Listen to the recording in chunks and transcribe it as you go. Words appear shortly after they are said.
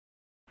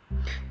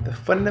The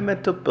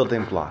fundamental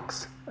building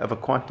blocks of a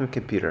quantum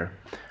computer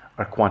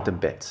are quantum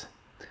bits,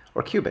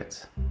 or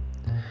qubits.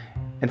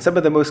 And some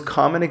of the most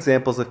common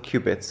examples of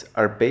qubits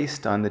are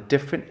based on the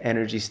different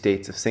energy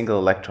states of single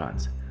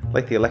electrons,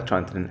 like the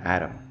electrons in an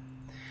atom.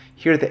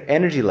 Here, the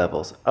energy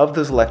levels of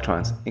those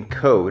electrons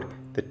encode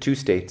the two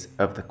states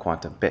of the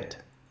quantum bit.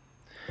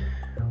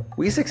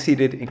 We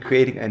succeeded in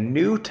creating a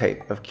new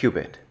type of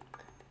qubit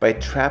by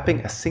trapping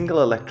a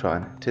single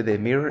electron to the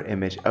mirror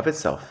image of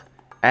itself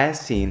as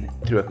seen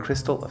through a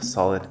crystal of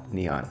solid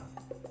neon.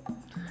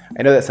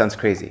 I know that sounds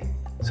crazy,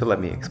 so let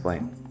me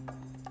explain.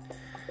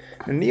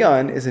 Now,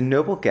 neon is a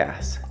noble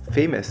gas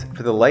famous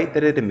for the light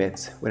that it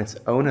emits when its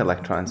own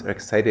electrons are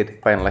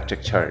excited by an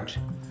electric charge,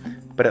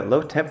 but at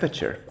low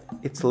temperature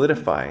it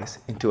solidifies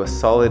into a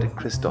solid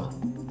crystal.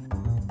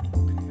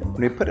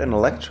 When we put an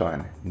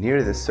electron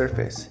near the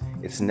surface,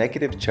 its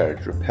negative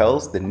charge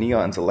repels the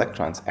neon's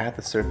electrons at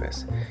the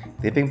surface,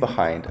 leaving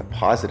behind a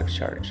positive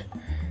charge.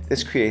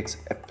 This creates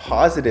a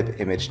positive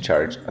image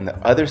charge on the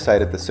other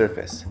side of the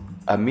surface,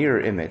 a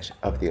mirror image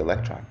of the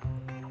electron.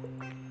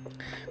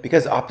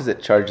 Because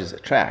opposite charges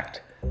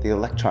attract, the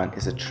electron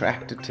is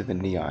attracted to the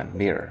neon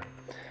mirror.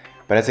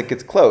 But as it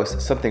gets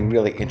close, something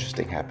really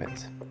interesting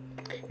happens.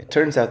 It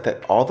turns out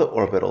that all the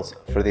orbitals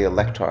for the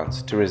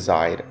electrons to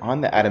reside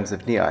on the atoms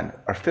of neon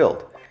are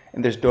filled,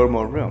 and there's no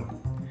more room.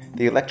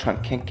 The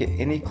electron can't get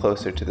any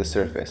closer to the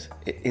surface.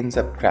 It ends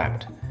up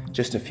trapped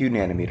just a few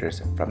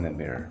nanometers from the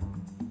mirror.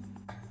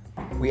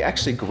 We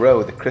actually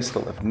grow the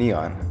crystal of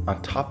neon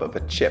on top of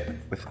a chip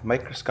with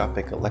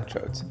microscopic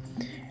electrodes,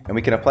 and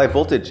we can apply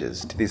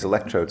voltages to these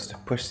electrodes to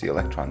push the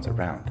electrons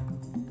around.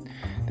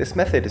 This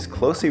method is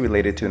closely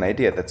related to an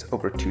idea that's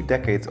over 2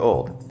 decades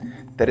old,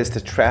 that is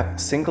to trap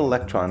single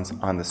electrons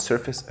on the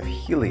surface of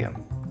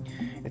helium.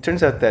 It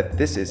turns out that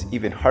this is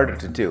even harder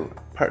to do,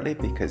 partly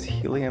because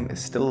helium is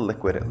still a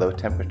liquid at low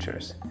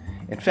temperatures.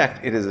 In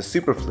fact, it is a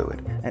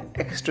superfluid, an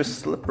extra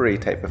slippery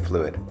type of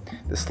fluid.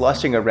 The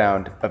sloshing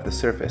around of the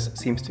surface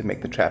seems to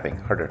make the trapping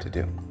harder to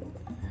do.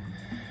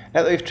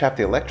 Now that we've trapped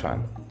the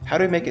electron, how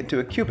do we make it to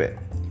a qubit?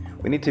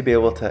 We need to be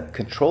able to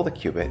control the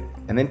qubit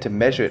and then to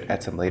measure it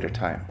at some later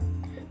time.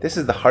 This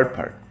is the hard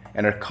part,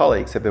 and our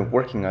colleagues have been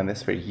working on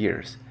this for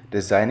years,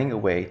 designing a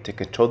way to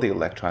control the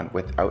electron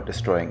without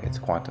destroying its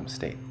quantum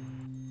state.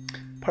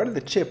 Part of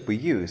the chip we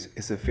use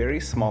is a very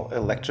small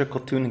electrical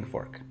tuning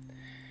fork.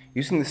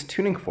 Using this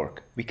tuning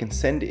fork, we can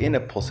send in a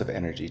pulse of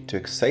energy to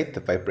excite the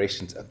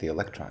vibrations of the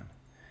electron.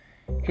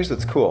 Here's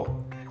what's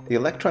cool. The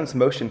electron's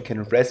motion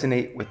can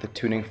resonate with the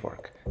tuning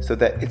fork so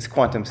that its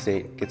quantum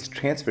state gets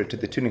transferred to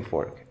the tuning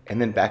fork and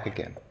then back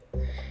again.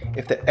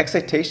 If the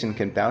excitation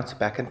can bounce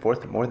back and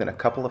forth more than a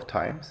couple of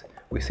times,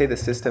 we say the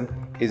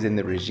system is in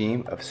the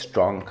regime of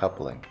strong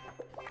coupling.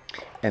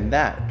 And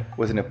that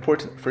was an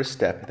important first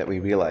step that we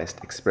realized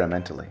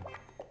experimentally.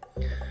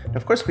 Now,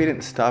 of course, we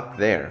didn't stop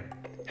there.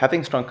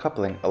 Having strong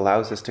coupling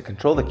allows us to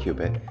control the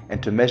qubit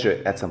and to measure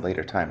it at some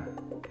later time.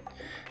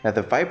 Now,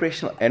 the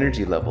vibrational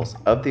energy levels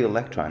of the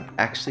electron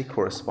actually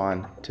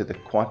correspond to the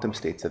quantum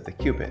states of the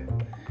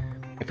qubit.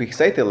 If we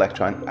excite the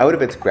electron out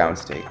of its ground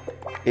state,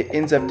 it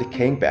ends up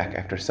decaying back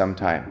after some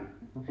time.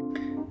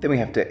 Then we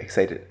have to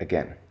excite it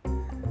again.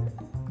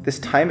 This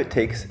time it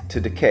takes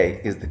to decay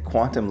is the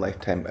quantum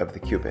lifetime of the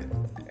qubit,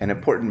 an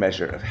important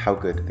measure of how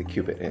good the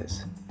qubit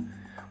is.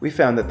 We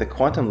found that the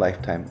quantum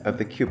lifetime of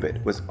the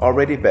qubit was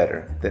already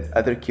better than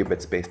other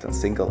qubits based on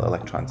single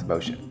electrons'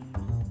 motion.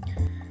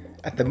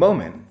 At the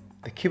moment,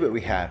 the qubit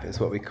we have is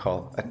what we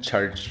call a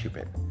charged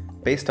qubit,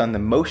 based on the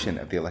motion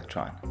of the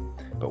electron.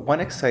 But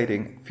one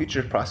exciting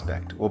future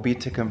prospect will be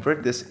to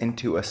convert this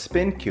into a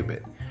spin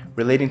qubit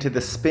relating to the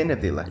spin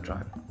of the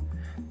electron.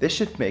 This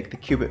should make the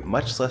qubit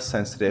much less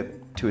sensitive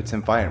to its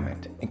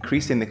environment,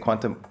 increasing the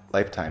quantum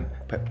lifetime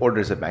by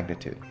orders of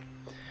magnitude.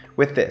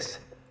 With this,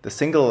 the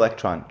single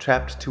electron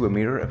trapped to a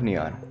mirror of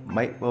neon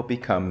might well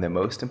become the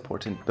most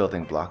important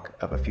building block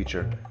of a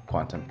future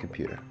quantum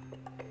computer.